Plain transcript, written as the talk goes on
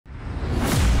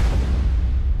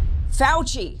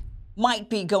Fauci might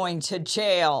be going to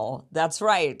jail. That's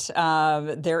right.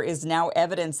 There is now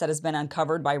evidence that has been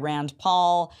uncovered by Rand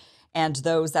Paul and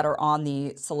those that are on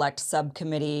the select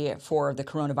subcommittee for the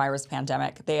coronavirus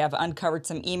pandemic. They have uncovered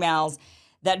some emails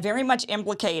that very much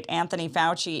implicate Anthony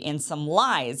Fauci in some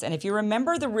lies. And if you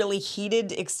remember the really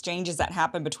heated exchanges that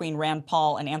happened between Rand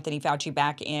Paul and Anthony Fauci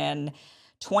back in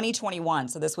 2021.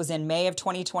 So this was in May of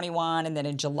 2021. And then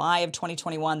in July of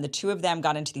 2021, the two of them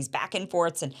got into these back and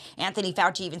forths. And Anthony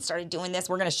Fauci even started doing this.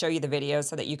 We're going to show you the video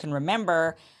so that you can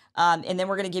remember. And then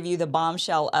we're going to give you the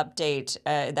bombshell update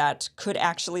that could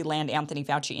actually land Anthony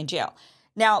Fauci in jail.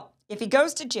 Now, if he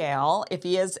goes to jail, if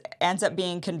he ends up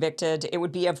being convicted, it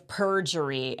would be of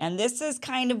perjury. And this is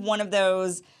kind of one of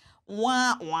those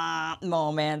wah-wah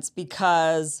moments,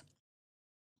 because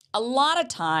a lot of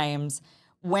times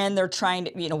when they're trying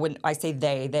to, when I say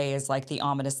they is like the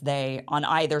ominous they on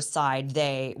either side,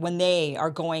 when they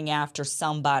are going after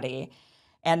somebody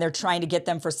and they're trying to get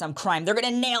them for some crime, they're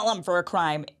going to nail them for a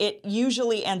crime. It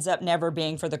usually ends up never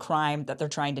being for the crime that they're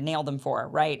trying to nail them for,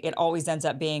 right? It always ends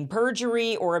up being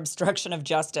perjury or obstruction of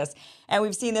justice. And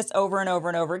we've seen this over and over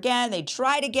and over again. They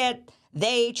try to get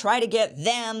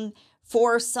them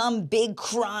for some big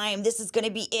crime. This is going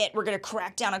to be it. We're going to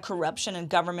crack down on corruption and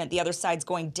government. The other side's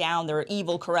going down. They're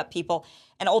evil, corrupt people.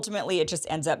 And ultimately, it just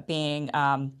ends up being,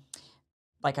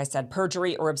 like I said,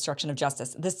 perjury or obstruction of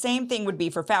justice. The same thing would be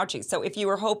for Fauci. So if you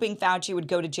were hoping Fauci would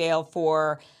go to jail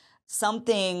for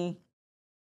something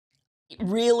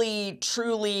really,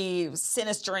 truly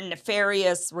sinister and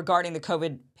nefarious regarding the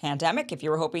COVID pandemic, if you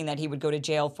were hoping that he would go to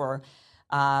jail for,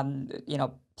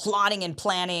 plotting and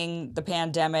planning the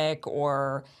pandemic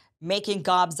or making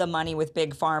gobs of money with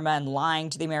big pharma and lying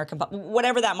to the American public,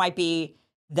 whatever that might be,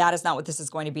 that is not what this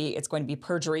is going to be. It's going to be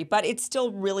perjury. But it's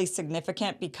still really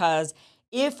significant, because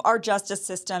if our justice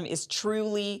system is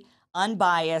truly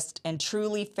unbiased and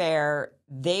truly fair,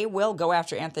 they will go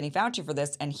after Anthony Fauci for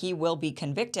this, and he will be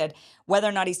convicted. Whether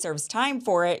or not he serves time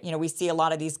for it, we see a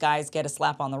lot of these guys get a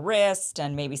slap on the wrist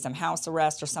and maybe some house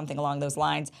arrest or something along those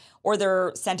lines, or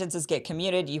their sentences get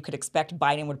commuted. You could expect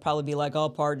Biden would probably be like, "I'll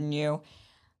pardon you."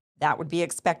 That would be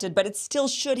expected, but it still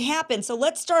should happen. So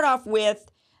let's start off with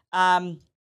the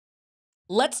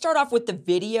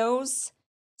videos.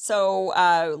 So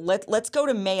let's go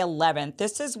to May 11th.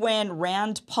 This is when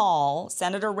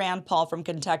Senator Rand Paul from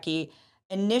Kentucky,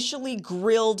 initially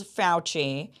grilled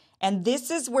Fauci. And this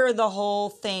is where the whole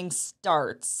thing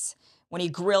starts, when he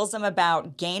grills him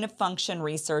about gain-of-function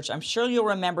research. I'm sure you'll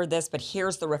remember this, but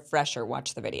here's the refresher.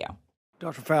 Watch the video.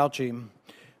 Dr. Fauci,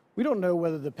 we don't know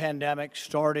whether the pandemic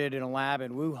started in a lab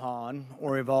in Wuhan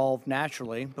or evolved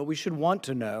naturally, but we should want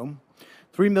to know.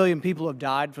 3 million people have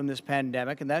died from this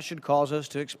pandemic, and that should cause us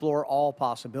to explore all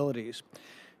possibilities.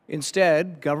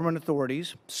 Instead, government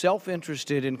authorities,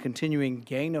 self-interested in continuing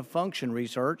gain-of-function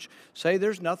research, say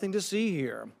there's nothing to see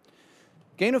here.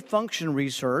 Gain-of-function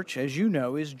research, as you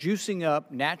know, is juicing up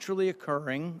naturally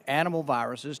occurring animal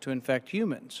viruses to infect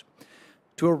humans.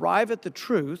 To arrive at the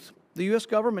truth, the U.S.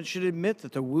 government should admit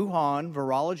that the Wuhan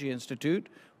Virology Institute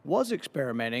was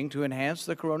experimenting to enhance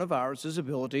the coronavirus's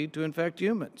ability to infect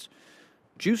humans.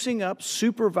 Juicing up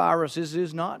superviruses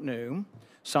is not new.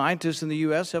 Scientists in the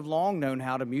U.S. have long known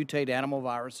how to mutate animal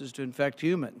viruses to infect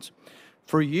humans.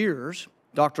 For years,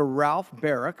 Dr. Ralph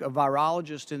Barrick, a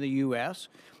virologist in the U.S.,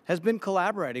 has been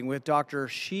collaborating with Dr.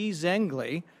 Shi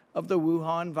Zhengli of the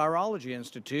Wuhan Virology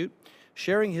Institute,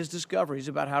 sharing his discoveries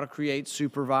about how to create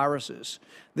superviruses.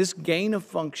 This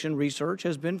gain-of-function research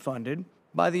has been funded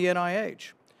by the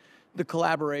NIH. The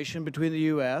collaboration between the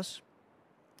U.S.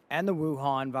 and the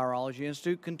Wuhan Virology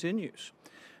Institute continues.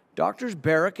 Doctors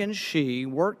Barrick and Shi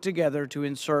worked together to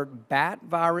insert bat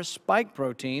virus spike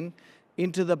protein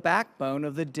into the backbone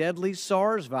of the deadly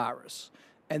SARS virus,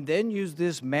 and then use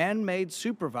this man-made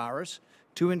supervirus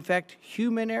to infect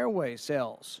human airway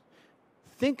cells.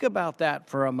 Think about that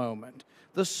for a moment.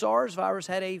 The SARS virus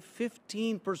had a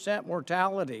 15%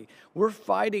 mortality. We're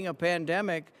fighting a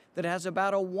pandemic that has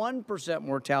about a 1%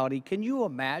 mortality. Can you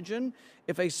imagine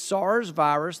if a SARS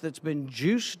virus that's been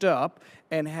juiced up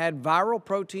and had viral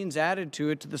proteins added to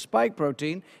it, to the spike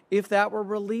protein, if that were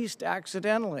released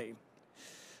accidentally?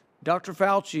 Dr.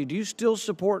 Fauci, do you still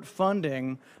support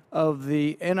funding of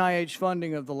the NIH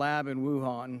funding of the lab in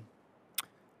Wuhan?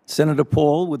 Senator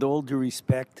Paul, with all due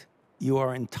respect, you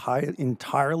are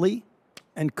entirely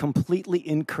and completely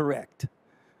incorrect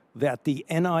that the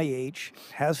NIH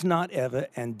has not ever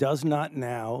and does not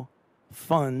now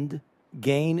fund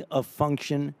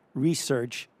gain-of-function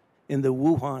research in the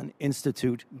Wuhan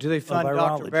Institute. Do they fund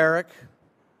Dr. Barrick?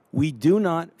 We do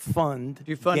not fund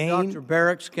Do you fund Dr.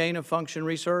 Barrett's gain-of-function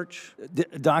research?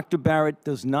 Dr. Barrett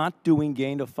does not doing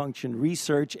gain-of-function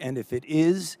research, and if it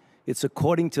is, it's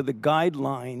according to the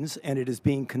guidelines, and it is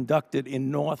being conducted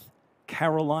in North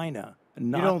Carolina,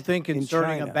 not You don't think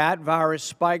inserting China. a bat virus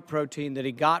spike protein that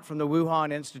he got from the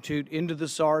Wuhan Institute into the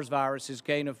SARS virus is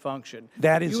gain-of-function?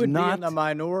 That is You would not- be in the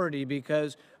minority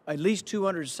because at least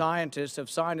 200 scientists have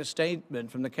signed a statement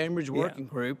from the Cambridge Working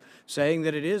Group saying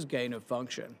that it is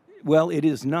gain-of-function. Well, it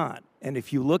is not. And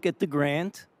if you look at the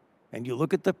grant and you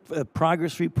look at the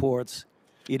progress reports,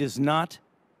 it is not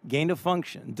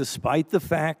gain-of-function, despite the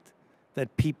fact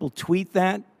that people tweet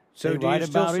that. So they do write you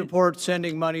still about it. support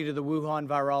sending money to the Wuhan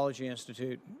Virology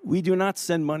Institute? We do not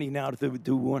send money now to the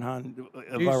Wuhan Do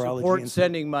you Virology support Institute.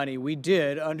 sending money? We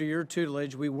did, under your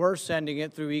tutelage. We were sending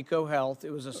it through EcoHealth.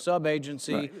 It was a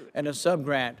sub-agency and a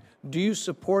sub-grant. Do you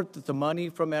support that the money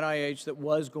from NIH that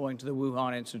was going to the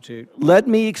Wuhan Institute? Let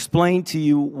me explain to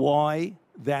you why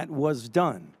that was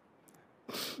done.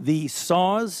 The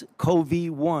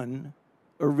SARS-CoV-1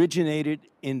 originated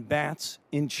in bats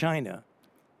in China.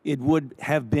 It would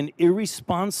have been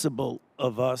irresponsible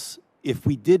of us if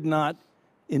we did not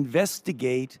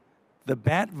investigate the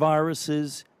bat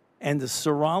viruses and the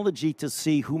serology to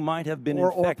see who might have been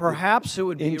Or infected perhaps it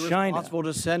would be in China. irresponsible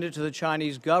to send it to the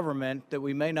Chinese government that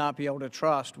we may not be able to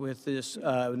trust with this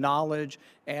knowledge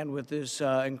and with this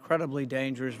incredibly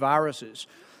dangerous viruses.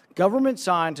 Government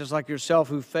scientists like yourself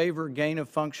who favor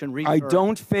gain-of-function research. I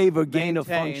don't favor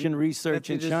gain-of-function maintain research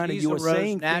that in the China. disease You are arose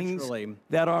saying naturally. things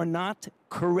that are not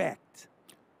correct.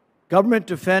 Government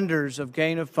defenders of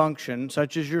gain-of-function,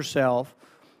 such as yourself,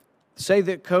 say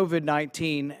that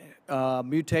COVID-19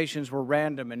 mutations were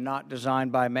random and not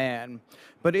designed by man.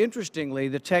 But interestingly,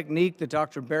 the technique that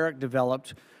Dr. Barrett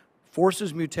developed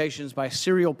forces mutations by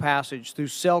serial passage through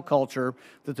cell culture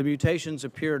that the mutations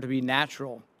appear to be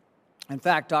natural. In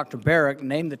fact, Dr. Barrett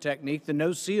named the technique the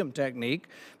no-see-'em technique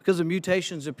because the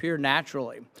mutations appear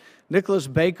naturally. Nicholas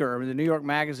Baker in the New York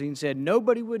Magazine said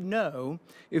nobody would know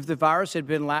if the virus had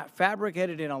been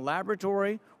fabricated in a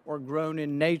laboratory or grown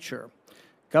in nature.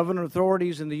 Government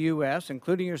authorities in the U.S.,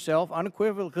 including yourself,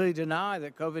 unequivocally deny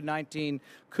that COVID-19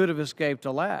 could have escaped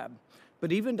a lab.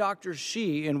 But even Dr.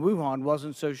 Shi in Wuhan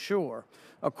wasn't so sure.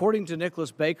 According to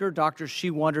Nicholas Baker, Dr.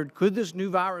 Shi wondered, could this new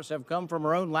virus have come from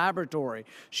her own laboratory?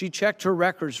 She checked her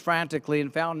records frantically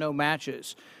and found no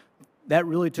matches. That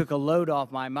really took a load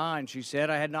off my mind, she said.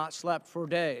 I had not slept for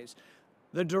days.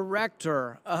 The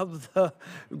director of the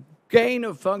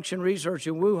gain-of-function research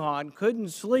in Wuhan couldn't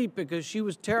sleep because she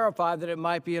was terrified that it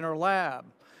might be in her lab.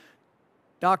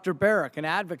 Dr. Barrett, an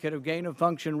advocate of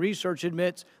gain-of-function research,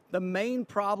 admits the main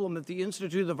problem that the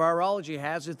Institute of Virology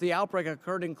has is the outbreak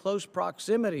occurred in close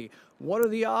proximity. What are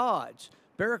the odds?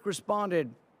 Barrett responded,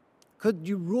 could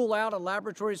you rule out a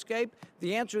laboratory escape?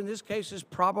 The answer in this case is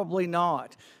probably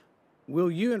not.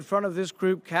 Will you, in front of this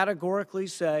group, categorically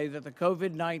say that the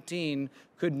COVID-19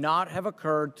 could not have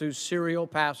occurred through serial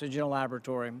passage in a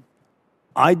laboratory?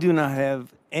 I do not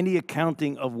have any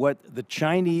accounting of what the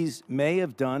Chinese may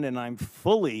have done, and I'm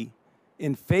fully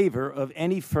in favor of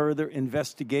any further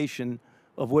investigation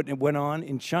of what went on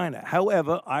in China.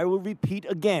 However, I will repeat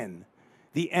again,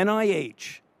 the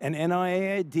NIH and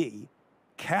NIAID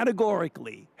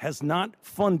categorically has not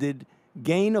funded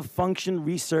gain-of-function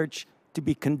research to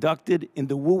be conducted in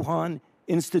the Wuhan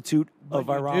Institute of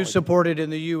Virology. You do support it in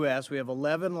the U.S. We have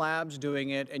 11 labs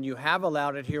doing it, and you have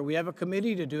allowed it here. We have a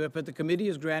committee to do it, but the committee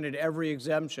has granted every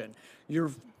exemption.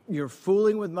 You're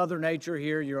fooling with Mother Nature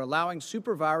here. You're allowing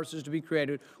superviruses to be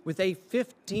created with a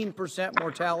 15%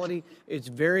 mortality. It's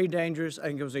very dangerous. I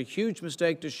think it was a huge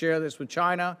mistake to share this with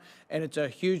China, and it's a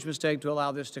huge mistake to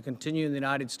allow this to continue in the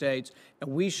United States.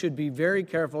 And we should be very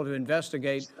careful to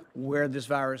investigate where this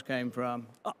virus came from.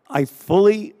 I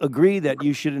fully agree that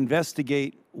you should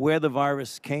investigate where the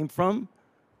virus came from.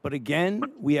 But again,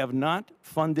 we have not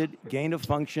funded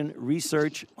gain-of-function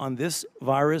research on this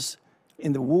virus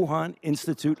in the Wuhan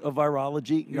Institute of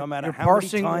Virology, no matter how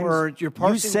many times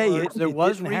you say it, There it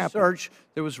was didn't happen. research.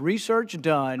 There was research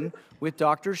done with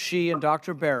Dr. Shi and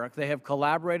Dr. Barrett. They have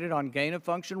collaborated on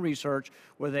gain-of-function research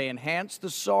where they enhanced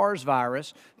the SARS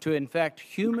virus to infect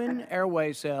human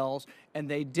airway cells, and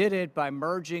they did it by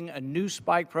merging a new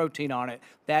spike protein on it.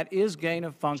 That is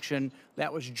gain-of-function.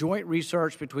 That was joint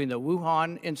research between the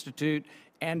Wuhan Institute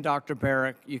and Dr.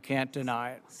 Barrett. You can't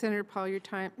deny it. Senator Paul, your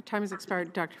time has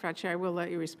expired. Dr. Fauci, I will let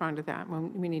you respond to that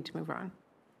when we need to move on.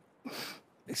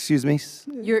 Excuse me?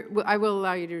 I will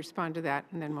allow you to respond to that,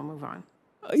 and then we'll move on.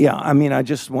 Yeah, I mean, I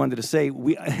just wanted to say,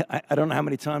 I don't know how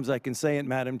many times I can say it,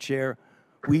 Madam Chair.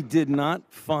 We did not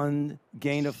fund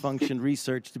gain-of-function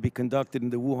research to be conducted in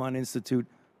the Wuhan Institute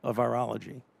of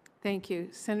virology. Thank you.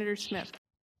 Senator Smith.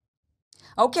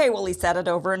 Okay, well, he said it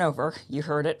over and over. You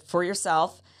heard it for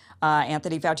yourself.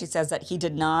 Anthony Fauci says that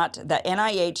that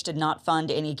NIH did not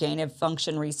fund any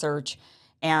gain-of-function research.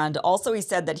 And also he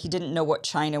said that he didn't know what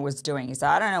China was doing. He said,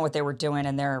 I don't know what they were doing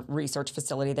in their research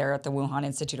facility there at the Wuhan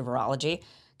Institute of Virology.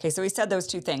 Okay, so he said those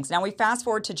two things. Now we fast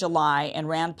forward to July, and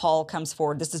Rand Paul comes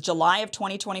forward. This is July of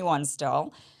 2021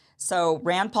 still. So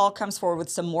Rand Paul comes forward with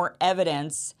some more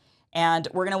evidence, and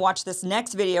we're going to watch this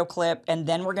next video clip, and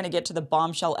then we're going to get to the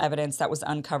bombshell evidence that was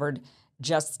uncovered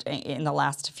just in the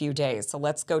last few days. So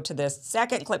let's go to this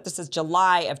second clip. This is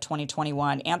July of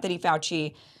 2021. Anthony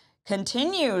Fauci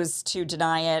continues to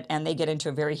deny it, and they get into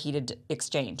a very heated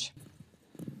exchange.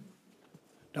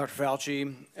 Dr.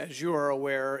 Fauci, as you are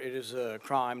aware, it is a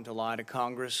crime to lie to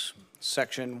Congress.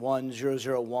 Section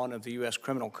 1001 of the U.S.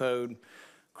 Criminal Code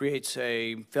creates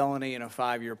a felony and a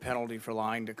 5-year penalty for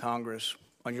lying to Congress.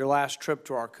 On your last trip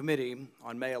to our committee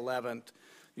on May 11th,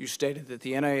 you stated that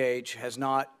the NIH has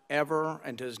not ever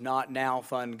and does not now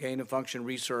fund gain-of-function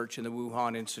research in the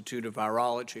Wuhan Institute of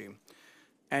Virology.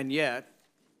 And yet,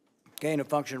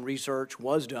 gain-of-function research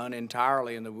was done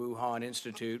entirely in the Wuhan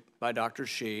Institute by Dr.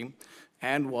 Shi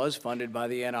and was funded by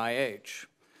the NIH.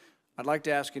 I'd like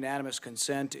to ask unanimous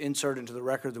consent to insert into the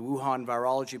record the Wuhan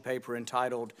virology paper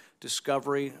entitled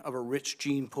Discovery of a Rich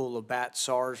Gene Pool of Bat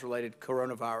SARS-Related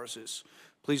Coronaviruses.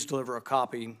 Please deliver a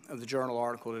copy of the journal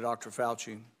article to Dr.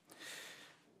 Fauci.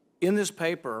 In this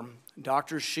paper,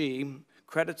 Dr. Shi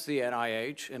credits the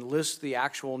NIH and lists the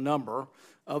actual number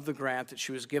of the grant that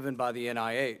she was given by the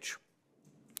NIH.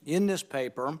 In this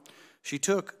paper, she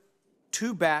took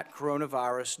 2 bat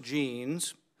coronavirus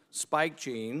genes, spike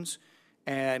genes,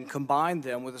 and combined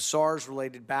them with a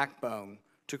SARS-related backbone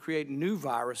to create new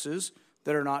viruses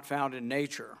that are not found in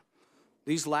nature.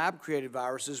 These lab-created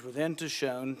viruses were then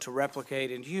shown to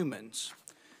replicate in humans.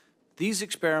 These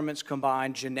experiments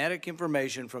combined genetic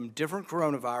information from different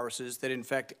coronaviruses that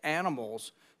infect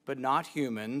animals but not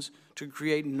humans to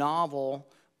create novel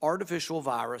artificial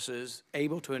viruses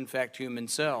able to infect human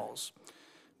cells.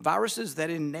 Viruses that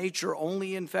in nature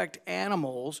only infect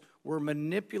animals were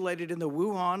manipulated in the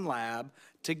Wuhan lab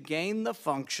to gain the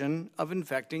function of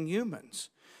infecting humans.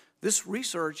 This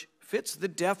research fits the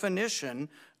definition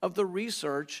of the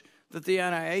research that the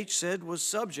NIH said was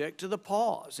subject to the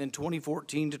pause in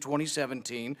 2014 to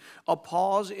 2017, a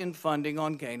pause in funding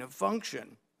on gain of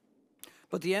function.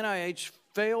 But the NIH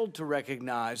failed to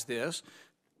recognize this,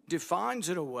 defines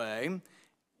it away,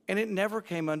 and it never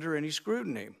came under any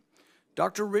scrutiny.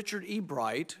 Dr. Richard E.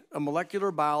 Bright, a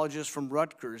molecular biologist from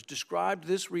Rutgers, described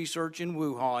this research in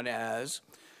Wuhan as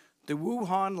the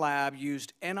Wuhan lab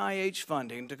used NIH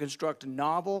funding to construct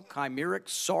novel chimeric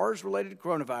SARS-related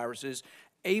coronaviruses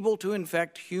able to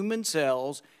infect human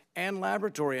cells and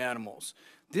laboratory animals.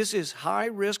 This is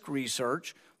high-risk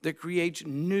research that creates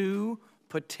new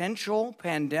potential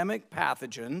pandemic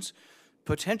pathogens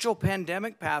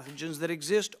that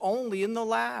exist only in the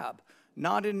lab,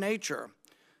 not in nature.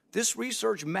 This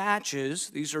research matches,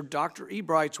 these are Dr. E.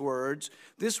 Bright's words,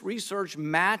 this research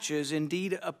matches,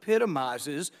 indeed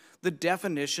epitomizes, the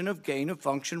definition of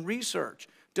gain-of-function research,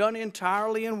 done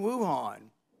entirely in Wuhan,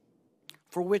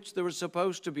 for which there was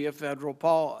supposed to be a federal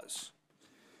pause.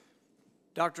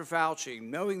 Dr. Fauci,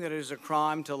 knowing that it is a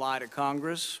crime to lie to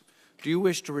Congress, do you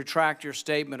wish to retract your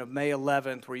statement of May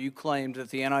 11th where you claimed that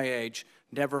the NIH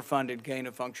never funded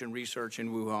gain-of-function research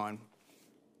in Wuhan?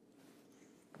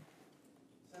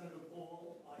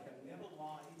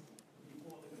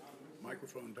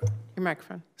 Your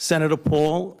microphone. Senator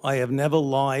Paul, I have never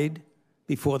lied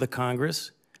before the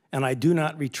Congress, and I do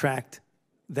not retract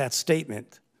that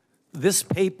statement. This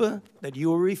paper that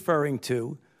you are referring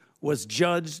to was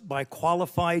judged by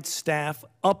qualified staff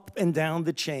up and down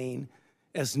the chain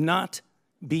as not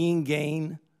being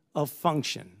gain of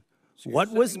function.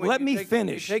 Let me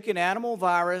finish. You take an animal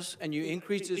virus and you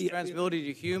increase its transmissibility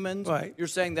to humans, right. You're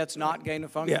saying that's not gain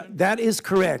of function? Yeah, that is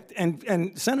correct.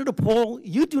 And Senator Paul,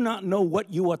 you do not know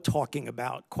what you are talking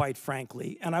about, quite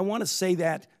frankly. And I want to say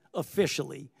that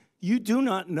officially. You do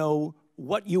not know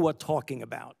what you are talking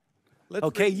about.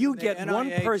 Okay, you get one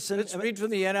person. Let's read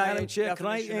from the NIH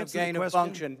definition of gain of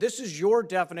function. This is your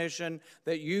definition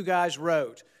that you guys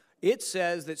wrote. It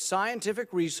says that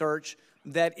scientific research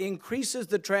that increases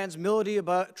the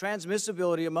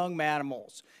transmissibility among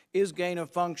animals is gain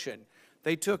of function.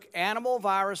 They took animal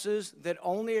viruses that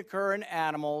only occur in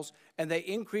animals and they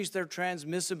increase their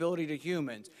transmissibility to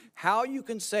humans. How you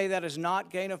can say that is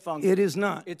not gain of function? It is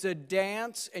not. It's a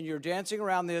dance, and you're dancing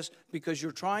around this because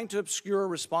you're trying to obscure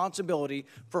responsibility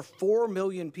for 4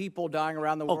 million people dying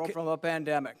around the world from a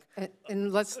pandemic.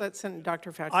 And let's let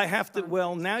Dr. Fauci. I have to,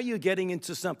 well, now you're getting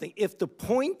into something. If the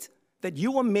point that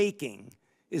you are making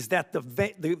is that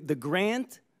the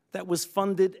grant that was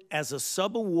funded as a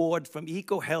sub-award from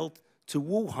EcoHealth to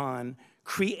Wuhan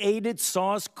created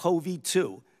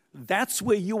SARS-CoV-2, that's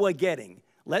where you are getting.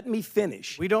 Let me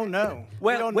finish. We don't know.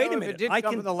 Well, we don't wait know a minute. if it did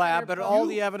come from the lab, but all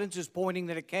the evidence is pointing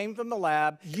that it came from the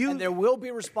lab, and there will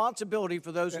be responsibility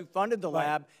for those who funded the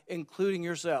lab, including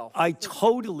yourself. I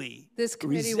totally This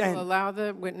committee will allow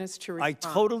the witness to respond.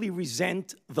 I totally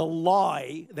resent the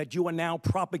lie that you are now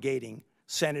propagating,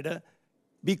 Senator,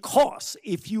 because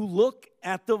if you look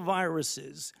at the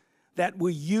viruses that were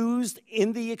used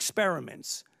in the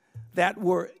experiments, that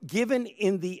were given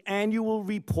in the annual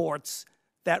reports,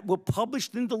 that were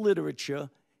published in the literature,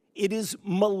 it is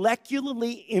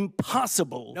molecularly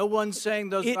impossible. No one's saying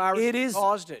those viruses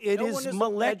caused it. No one is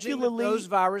alleging that those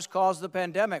viruses caused the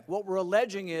pandemic. What we're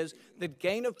alleging is that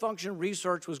gain-of-function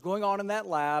research was going on in that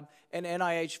lab, and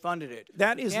NIH funded it.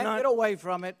 That is you not. Can't get away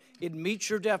from it. It meets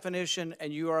your definition,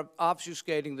 and you are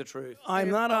obfuscating the truth. I'm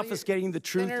not obfuscating the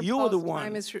truth. Senator You are the Paul's one.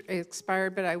 time is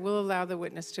expired, but I will allow the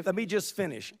witness to. Let me just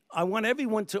finish. I want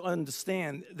everyone to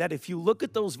understand that if you look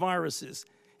at those viruses,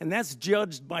 and that's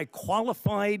judged by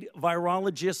qualified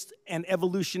virologists and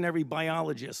evolutionary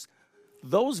biologists,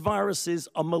 those viruses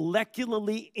are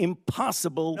molecularly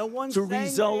impossible to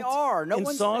result in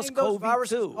SARS-CoV-2. Those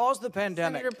viruses caused the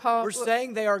pandemic. Senator Paul, we're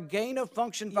saying they are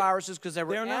gain-of-function viruses because they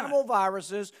were animal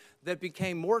viruses that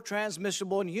became more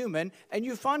transmissible in human, and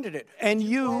you funded it. And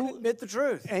you won't admit the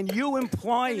truth. And you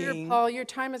implying... Senator Paul, your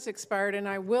time has expired, and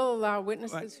I will allow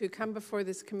witnesses who come before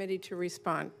this committee to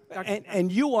respond.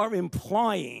 And you are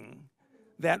implying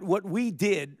that what we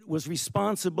did was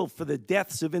responsible for the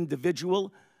deaths of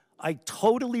individuals. I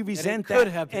totally resent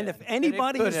that. And if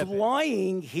anybody is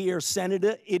lying here,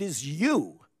 Senator, it is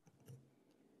you.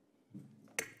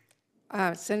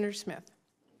 Senator Smith.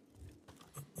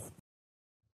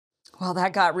 Well,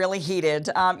 that got really heated.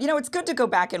 You know, it's good to go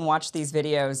back and watch these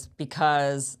videos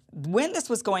because when this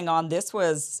was going on, this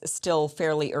was still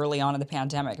fairly early on in the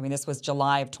pandemic. I mean, this was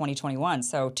July of 2021,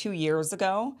 so 2 years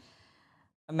ago.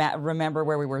 Remember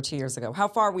where we were 2 years ago, how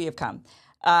far we have come.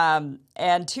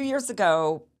 And 2 years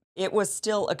ago, it was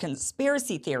still a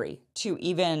conspiracy theory to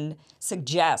even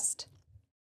suggest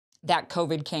that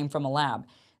COVID came from a lab.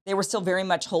 They were still very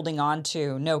much holding on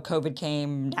to, no, COVID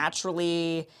came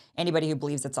naturally. Anybody who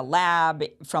believes it's a lab,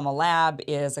 from a lab,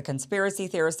 is a conspiracy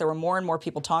theorist. There were more and more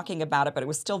people talking about it, but it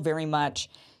was still very much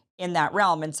in that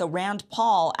realm. And so Rand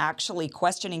Paul actually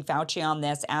questioning Fauci on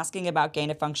this, asking about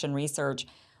gain-of-function research,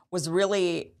 was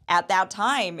really, at that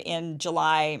time in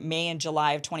May and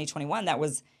July of 2021, that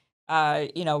was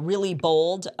you know, really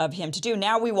bold of him to do.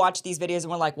 Now we watch these videos and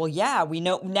we're like, well, yeah, we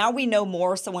know. Now we know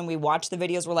more. So when we watch the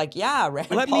videos, we're like, yeah, Rand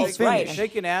Paul's right.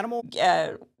 Take an animal.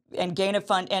 And gain of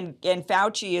fun. And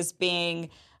Fauci is being,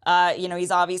 you know,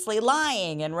 he's obviously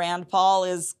lying. And Rand Paul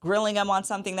is grilling him on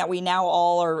something that we now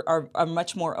all are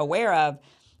much more aware of.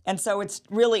 And so it's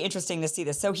really interesting to see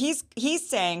this. So he's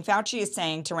saying, Fauci is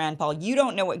saying to Rand Paul, you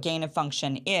don't know what gain of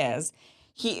function is.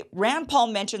 Rand Paul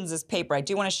mentions this paper. I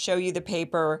do want to show you the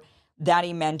paper that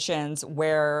he mentions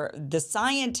where the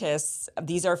scientists,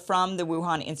 these are from the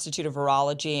Wuhan Institute of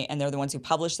Virology, and they're the ones who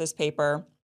published this paper,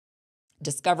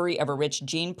 discovery of a rich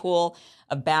gene pool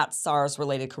of bat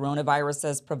SARS-related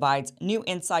coronaviruses provides new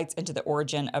insights into the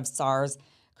origin of SARS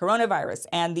coronavirus.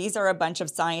 And these are a bunch of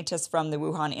scientists from the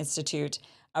Wuhan Institute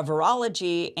of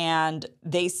Virology, and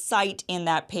they cite in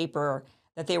that paper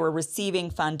that they were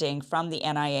receiving funding from the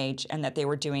NIH and that they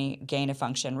were doing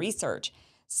gain-of-function research.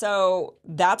 So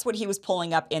that's what he was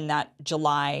pulling up in that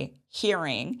July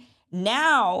hearing.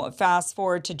 Now, fast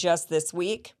forward to just this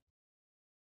week,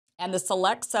 and the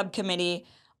Select Subcommittee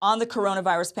on the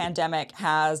Coronavirus Pandemic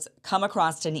has come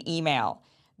across an email.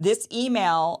 This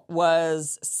email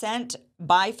was sent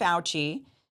by Fauci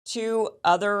to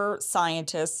other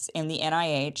scientists in the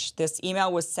NIH. This email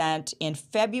was sent in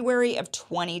February of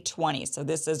 2020. So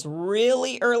this is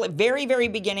really early, very, very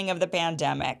beginning of the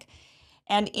pandemic.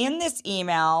 And in this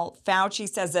email, Fauci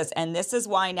says this, and this is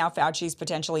why now Fauci is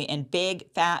potentially in big,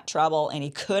 fat trouble, and he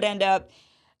could end up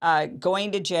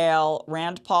going to jail.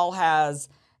 Rand Paul has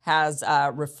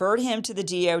referred him to the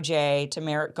DOJ, to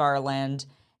Merrick Garland,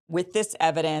 with this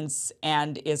evidence,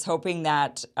 and is hoping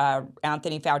that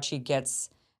Anthony Fauci gets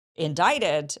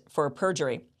indicted for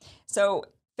perjury. So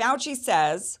Fauci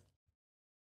says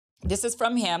This is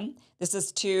from him. This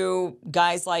is to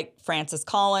guys like Francis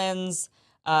Collins,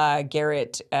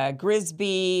 Garrett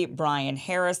Grisby, Brian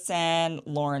Harrison,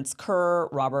 Lawrence Kerr,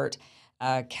 Robert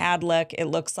Cadlick, it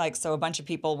looks like. So a bunch of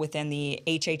people within the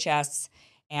HHS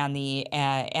and the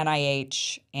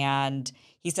NIH. And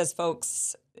he says,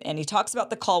 folks, and he talks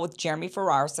about the call with Jeremy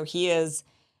Farrar. So he is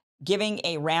giving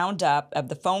a roundup of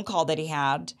the phone call that he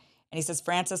had. And he says,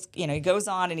 Francis, he goes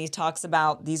on and he talks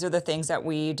about these are the things that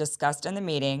we discussed in the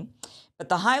meeting. But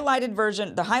the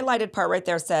highlighted part right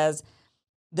there says,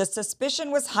 the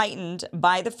suspicion was heightened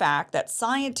by the fact that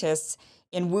scientists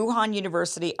in Wuhan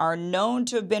University are known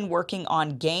to have been working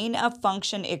on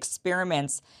gain-of-function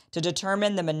experiments to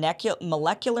determine the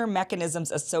molecular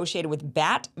mechanisms associated with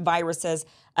bat viruses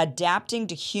adapting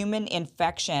to human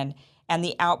infection, and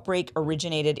the outbreak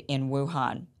originated in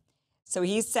Wuhan. So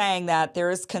he's saying that there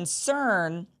is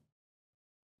concern.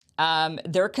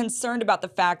 They're concerned about the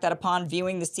fact that upon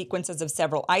viewing the sequences of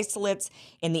several isolates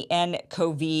in the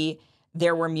nCoV,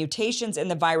 there were mutations in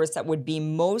the virus that would be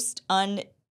most I'm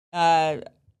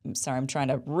trying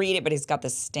to read it, but he's got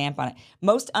this stamp on it.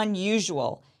 Most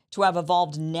unusual to have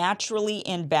evolved naturally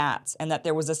in bats, and that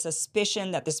there was a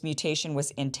suspicion that this mutation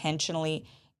was intentionally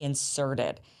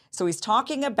inserted. So he's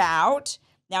talking about,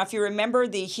 now if you remember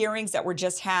the hearings that were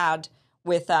just had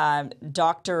with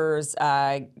doctors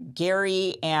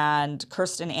Gary and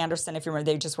Kirsten Anderson, if you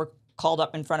remember, they just were called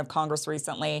up in front of Congress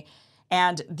recently.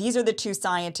 And these are the two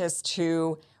scientists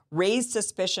who raised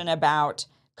suspicion about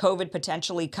COVID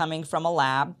potentially coming from a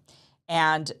lab.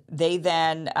 And they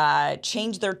then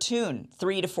changed their tune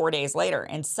 3 to 4 days later.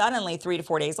 And suddenly, 3 to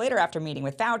 4 days later, after meeting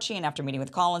with Fauci and after meeting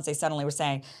with Collins, they suddenly were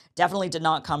saying, definitely did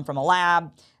not come from a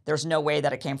lab. There's no way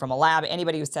that it came from a lab.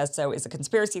 Anybody who says so is a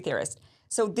conspiracy theorist.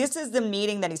 So this is the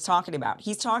meeting that he's talking about.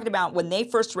 He's talking about when they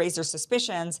first raised their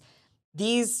suspicions,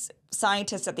 these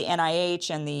scientists at the NIH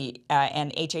and the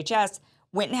and HHS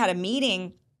went and had a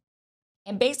meeting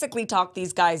and basically talked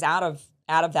these guys out of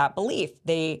that belief.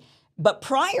 But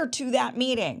prior to that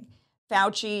meeting,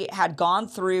 Fauci had gone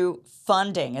through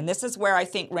funding, and this is where I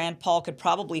think Rand Paul could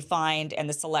probably find, and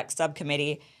the select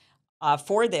subcommittee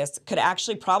for this could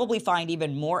actually probably find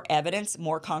even more evidence,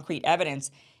 more concrete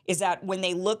evidence, is that when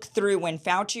they look through when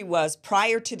Fauci was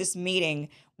prior to this meeting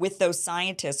with those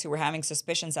scientists who were having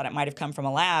suspicions that it might have come from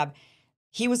a lab,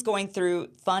 he was going through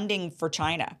funding for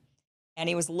China. And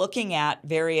he was looking at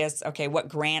various, okay, what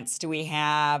grants do we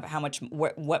have? How much,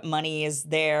 what money is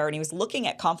there? And he was looking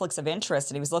at conflicts of interest,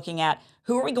 and he was looking at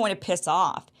who are we going to piss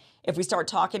off if we start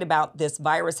talking about this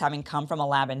virus having come from a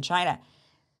lab in China.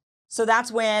 So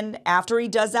that's when, after he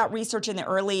does that research in the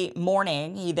early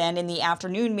morning, he then in the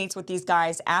afternoon meets with these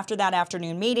guys. After that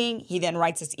afternoon meeting, he then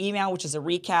writes this email, which is a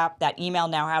recap. That email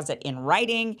now has it in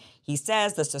writing. He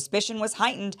says the suspicion was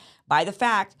heightened by the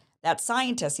fact that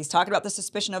scientists, he's talking about the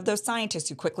suspicion of those scientists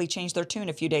who quickly changed their tune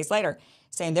a few days later,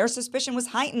 saying their suspicion was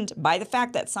heightened by the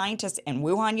fact that scientists in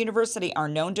Wuhan University are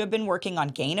known to have been working on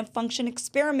gain-of-function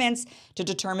experiments to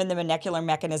determine the molecular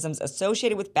mechanisms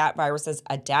associated with bat viruses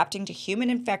adapting to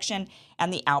human infection,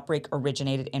 and the outbreak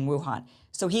originated in Wuhan.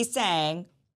 So he's saying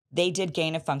they did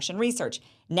gain-of-function research.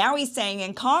 Now he's saying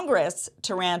in Congress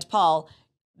to Rand Paul,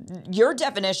 your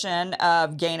definition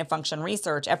of gain-of-function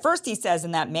research, at first he says in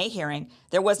that May hearing,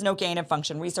 there was no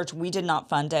gain-of-function research. We did not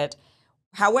fund it.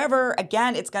 However,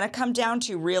 again, it's going to come down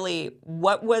to really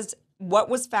what was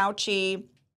Fauci.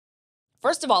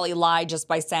 First of all, he lied just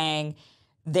by saying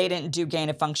they didn't do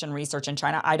gain-of-function research in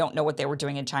China. I don't know what they were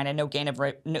doing in China. No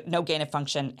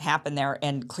gain-of-function happened there.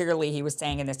 And clearly he was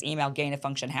saying in this email,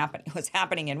 gain-of-function was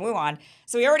happening in Wuhan.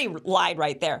 So he already lied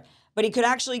right there. But he could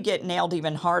actually get nailed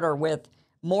even harder with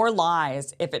more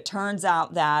lies if it turns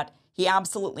out that he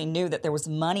absolutely knew that there was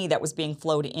money that was being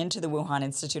flowed into the Wuhan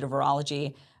Institute of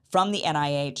Virology from the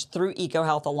NIH through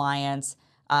EcoHealth Alliance.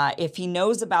 If he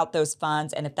knows about those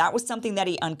funds, and if that was something that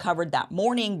he uncovered that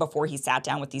morning before he sat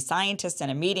down with these scientists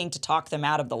in a meeting to talk them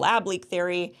out of the lab leak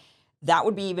theory, that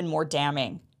would be even more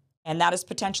damning. And that is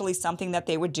potentially something that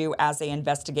they would do as they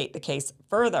investigate the case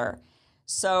further.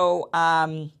 So,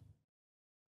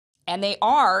 and they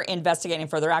are investigating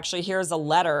further. Actually, here's a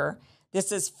letter.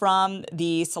 This is from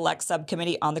the Select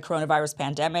Subcommittee on the Coronavirus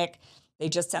Pandemic. They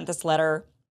just sent this letter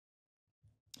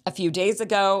a few days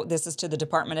ago. This is to the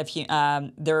Department of,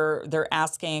 they're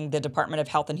asking the Department of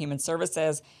Health and Human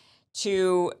Services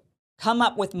to come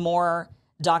up with more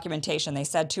documentation. They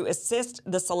said to assist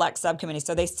the Select Subcommittee.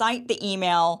 So they cite the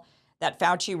email that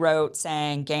Fauci wrote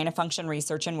saying gain-of-function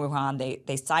research in Wuhan.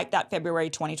 They cite that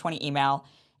February 2020 email.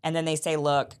 And then they say,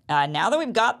 look, now that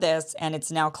we've got this and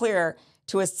it's now clear,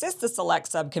 To assist the Select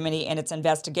Subcommittee in its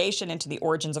investigation into the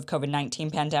origins of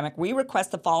COVID-19 pandemic, we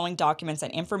request the following documents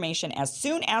and information as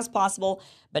soon as possible,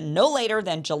 but no later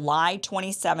than July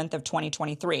 27th of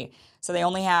 2023. So they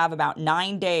only have about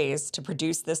 9 days to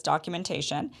produce this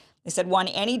documentation. They said, 1,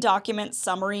 any document,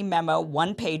 summary, memo,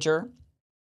 one-pager,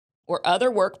 or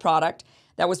other work product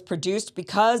that was produced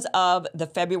because of the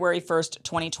February 1st,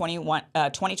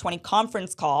 2020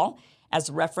 conference call as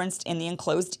referenced in the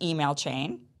enclosed email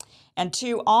chain. And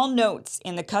 2, all notes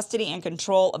in the custody and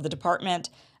control of the department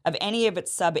of any of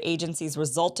its sub-agencies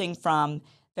resulting from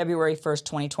February 1st,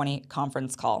 2020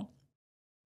 conference call.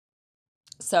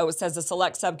 So it says the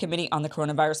Select Subcommittee on the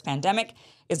Coronavirus Pandemic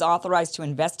is authorized to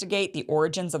investigate the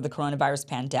origins of the coronavirus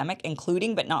pandemic,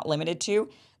 including but not limited to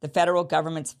the federal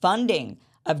government's funding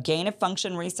of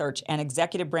gain-of-function research and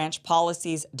executive branch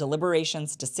policies,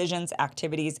 deliberations, decisions,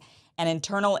 activities, and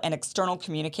internal and external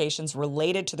communications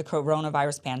related to the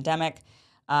coronavirus pandemic.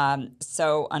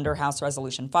 So under House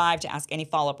Resolution 5, to ask any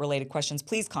follow-up related questions,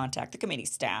 please contact the committee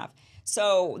staff.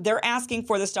 So they're asking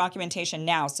for this documentation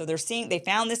now. So they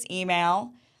found this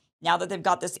email. Now that they've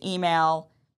got this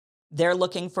email, they're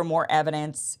looking for more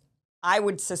evidence. I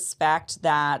would suspect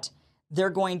that they're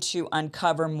going to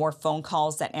uncover more phone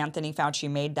calls that Anthony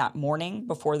Fauci made that morning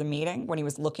before the meeting when he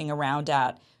was looking around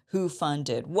at who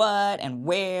funded what and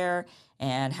where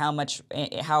and how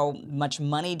much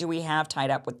money do we have tied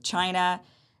up with China?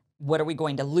 What are we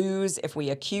going to lose if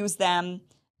we accuse them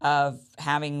of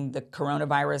having the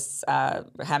coronavirus,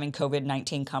 having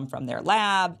COVID-19 come from their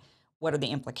lab? What are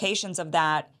the implications of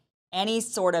that? Any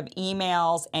sort of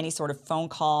emails, any sort of phone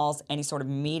calls, any sort of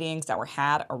meetings that were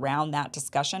had around that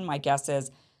discussion, my guess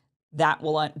is that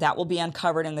will be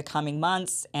uncovered in the coming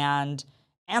months, and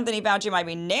Anthony Fauci might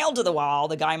be nailed to the wall.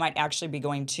 The guy might actually be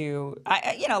going to,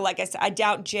 like I said, I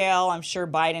doubt jail. I'm sure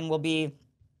Biden will be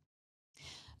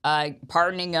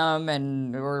pardoning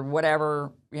him or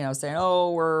whatever, saying,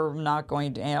 oh, we're not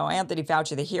going to, Anthony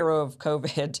Fauci, the hero of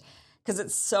COVID, because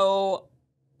it's so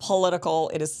political.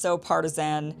 It is so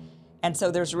partisan. And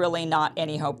so there's really not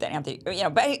any hope that Anthony,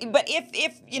 but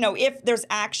if there's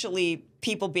actually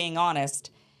people being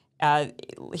honest,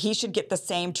 he should get the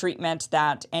same treatment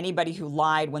that anybody who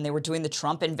lied when they were doing the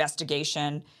Trump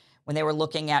investigation, when they were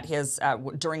looking at his,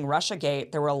 during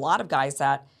Russiagate, there were a lot of guys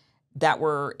that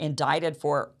were indicted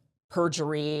for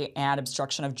perjury and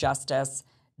obstruction of justice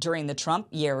during the Trump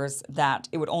years, that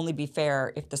it would only be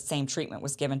fair if the same treatment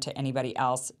was given to anybody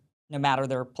else, no matter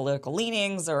their political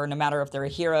leanings or no matter if they're a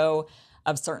hero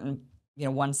of certain,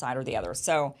 one side or the other.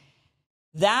 So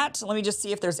let me just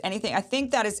see if there's anything. I think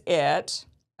that is it.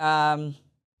 On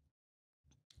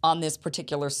this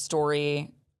particular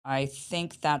story, I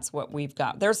think that's what we've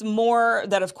got. There's more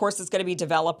that, of course, is going to be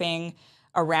developing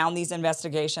around these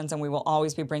investigations, and we will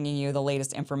always be bringing you the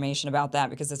latest information about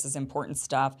that because this is important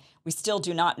stuff. We still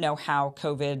do not know how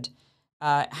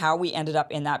how we ended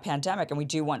up in that pandemic, and we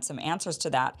do want some answers to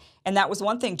that. And that was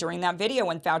one thing during that video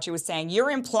when Fauci was saying,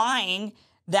 you're implying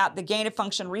that the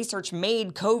gain-of-function research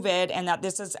made COVID and that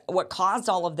this is what caused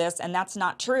all of this, and that's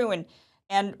not true.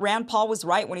 And Rand Paul was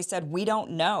right when he said, we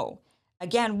don't know.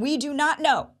 Again, we do not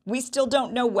know. We still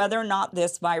don't know whether or not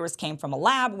this virus came from a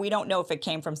lab. We don't know if it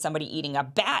came from somebody eating a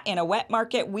bat in a wet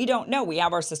market. We don't know. We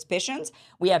have our suspicions.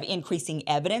 We have increasing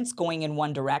evidence going in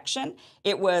one direction.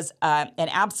 It was an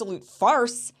absolute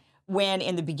farce when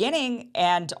in the beginning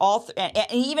and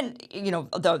even,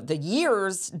 the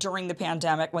years during the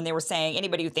pandemic when they were saying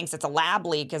anybody who thinks it's a lab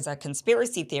leak is a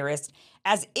conspiracy theorist,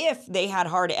 as if they had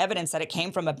hard evidence that it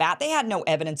came from a bat. They had no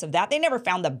evidence of that. They never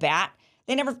found the bat.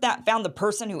 They never found the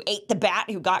person who ate the bat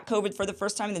who got COVID for the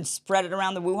first time and then spread it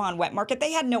around the Wuhan wet market.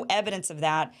 They had no evidence of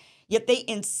that, yet they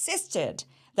insisted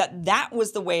that that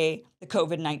was the way the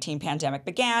COVID-19 pandemic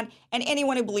began, and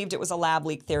anyone who believed it was a lab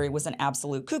leak theory was an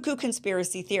absolute cuckoo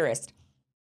conspiracy theorist.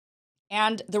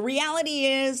 And the reality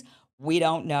is, we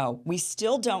don't know. We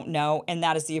still don't know, and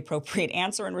that is the appropriate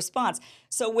answer and response.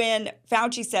 So when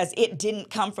Fauci says it didn't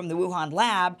come from the Wuhan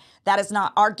lab, that is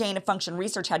not, our gain-of-function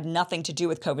research had nothing to do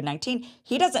with COVID-19.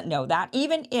 He doesn't know that.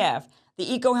 Even if the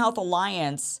EcoHealth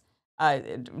Alliance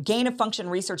gain-of-function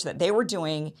research that they were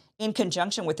doing in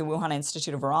conjunction with the Wuhan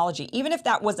Institute of Virology, even if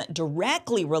that wasn't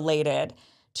directly related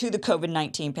to the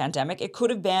COVID-19 pandemic, it could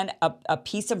have been a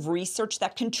piece of research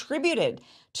that contributed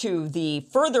to the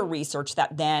further research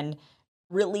that then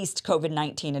released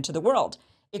COVID-19 into the world.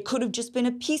 It could have just been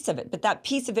a piece of it, but that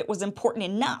piece of it was important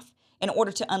enough in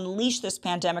order to unleash this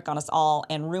pandemic on us all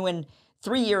and ruin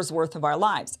 3 years worth of our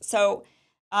lives. So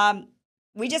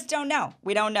we just don't know.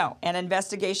 We don't know. An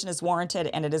investigation is warranted,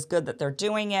 and it is good that they're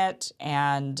doing it,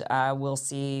 and we'll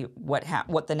see what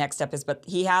the next step is. But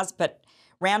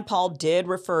Rand Paul did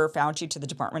refer Fauci to the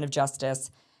Department of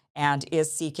Justice and is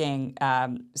seeking,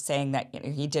 saying that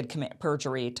he did commit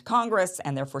perjury to Congress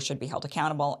and therefore should be held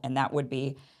accountable. And that would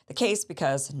be the case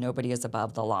because nobody is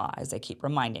above the law, as they keep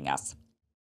reminding us.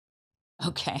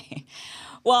 Okay.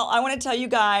 Well, I want to tell you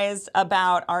guys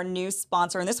about our new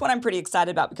sponsor. And this one I'm pretty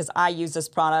excited about because I use this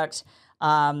product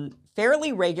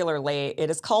fairly regularly. It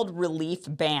is called Relief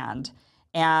Band.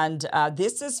 And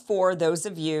this is for those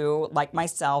of you like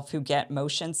myself who get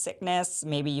motion sickness.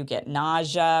 Maybe you get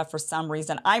nausea for some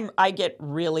reason. I get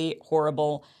really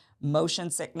horrible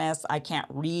motion sickness. I can't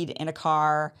read in a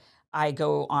car. When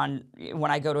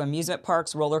I go to amusement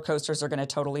parks, roller coasters are going to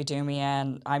totally do me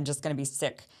in. I'm just going to be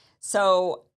sick.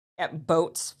 So at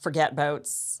boats, forget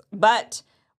boats. But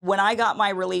when I got my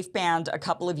Relief Band a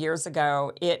couple of years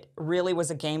ago, it really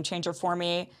was a game changer for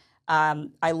me.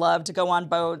 I love to go on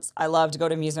boats. I love to go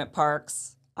to amusement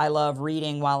parks. I love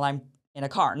reading while I'm in a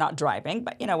car, not driving,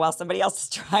 but while somebody else is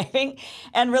driving.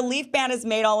 And Relief Band has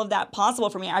made all of that possible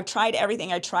for me. I've tried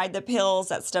everything. I tried the pills,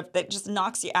 that stuff that just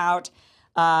knocks you out.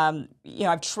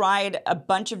 I've tried a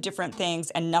bunch of different things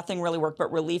and nothing really worked,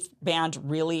 but Relief Band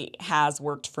really has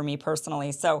worked for me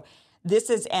personally. So this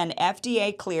is an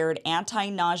FDA-cleared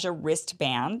anti-nausea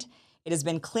wristband. It has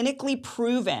been clinically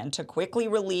proven to quickly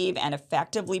relieve and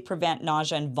effectively prevent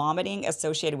nausea and vomiting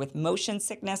associated with motion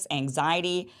sickness,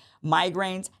 anxiety,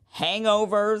 migraines,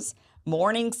 hangovers,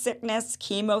 morning sickness,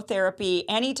 chemotherapy.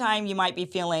 Anytime you might be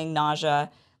feeling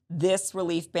nausea, this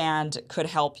Relief Band could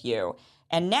help you.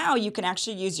 And now you can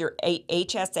actually use your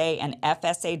HSA and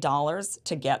FSA dollars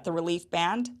to get the Relief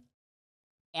Band.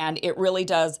 And it really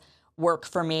does work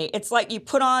for me. It's like you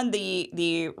put on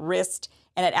the wrist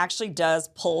and it actually does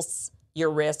pulse your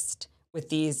wrist with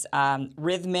these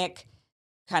rhythmic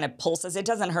kind of pulses. It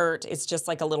doesn't hurt. It's just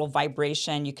like a little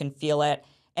vibration. You can feel it.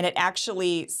 And it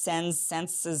actually sends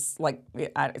senses like,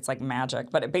 it's like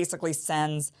magic, but it basically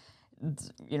sends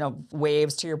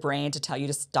waves to your brain to tell you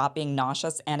to stop being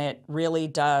nauseous, and it really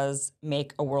does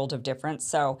make a world of difference.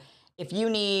 So if you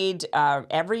need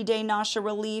everyday nausea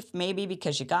relief, maybe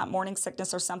because you got morning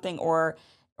sickness or something, or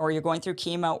you're going through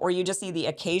chemo, or you just need the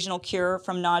occasional cure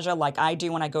from nausea like I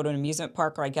do when I go to an amusement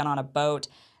park or I get on a boat,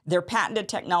 their patented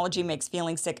technology makes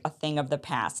feeling sick a thing of the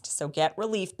past. So get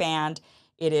Relief Band.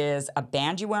 It is a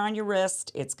band you wear on your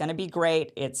wrist. It's going to be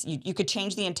great. You could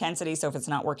change the intensity, so if it's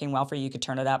not working well for you, you could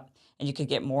turn it up and you could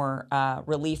get more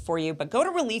relief for you. But go to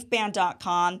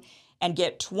reliefband.com and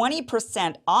get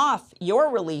 20% off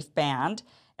your Relief Band,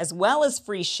 as well as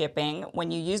free shipping when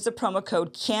you use the promo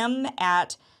code Kim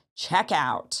at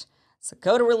checkout. So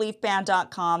go to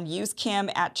reliefband.com, use Kim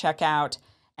at checkout,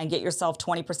 and get yourself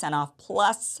 20% off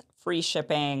plus free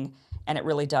shipping. And it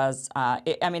really does.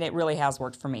 It really has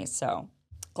worked for me. So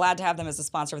glad to have them as a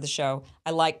sponsor of the show. I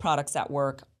like products that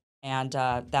work. And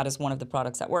that is one of the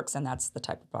products that works, and that's the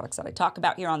type of products that I talk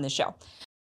about here on this show.